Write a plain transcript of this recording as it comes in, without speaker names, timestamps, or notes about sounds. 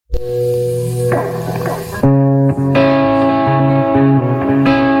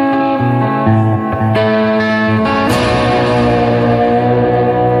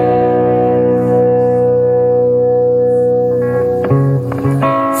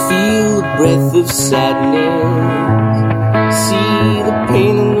breath of sadness, see the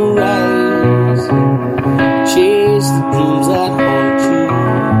pain in the eyes, chase the dreams that haunt you,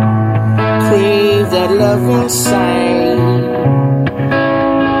 crave that love inside.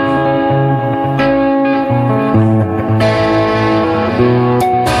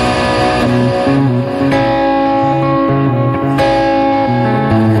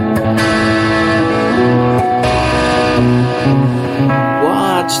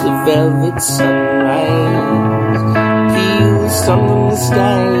 Watch the velvet sunrise, feel the sun in the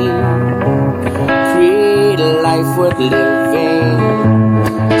sky, create a life worth living,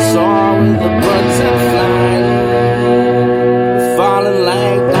 soar with the birds that fly, falling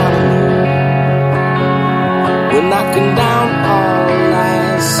like dominoes, we're knocking down all I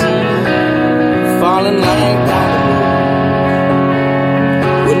see, falling like dominoes,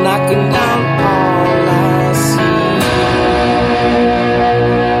 we're knocking down all I see.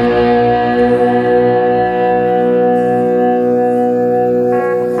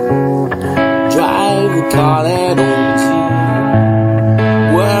 Car that owns you,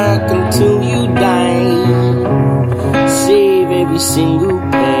 work until you die, save every single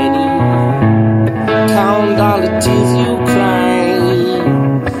penny, count all the tears you cry,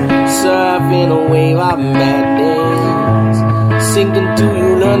 surf in a wave of madness, sinking till you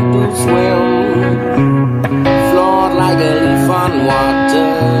learn to swim, float like a leaf on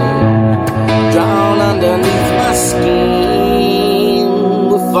water, drown underneath my skin,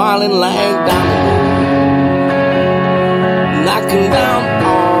 we're falling like dominoes, knocking down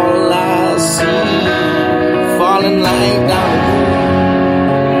all I see, falling like dominoes,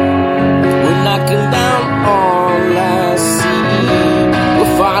 we're knocking down all I see,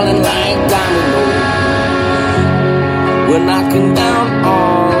 we're falling like dominoes, we're knocking down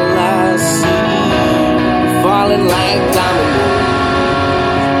all I see, falling like dominoes,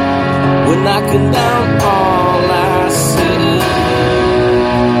 we're knocking down all I see.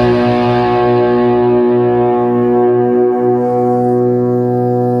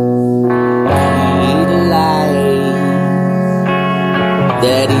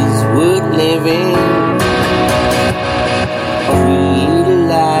 That is worth living.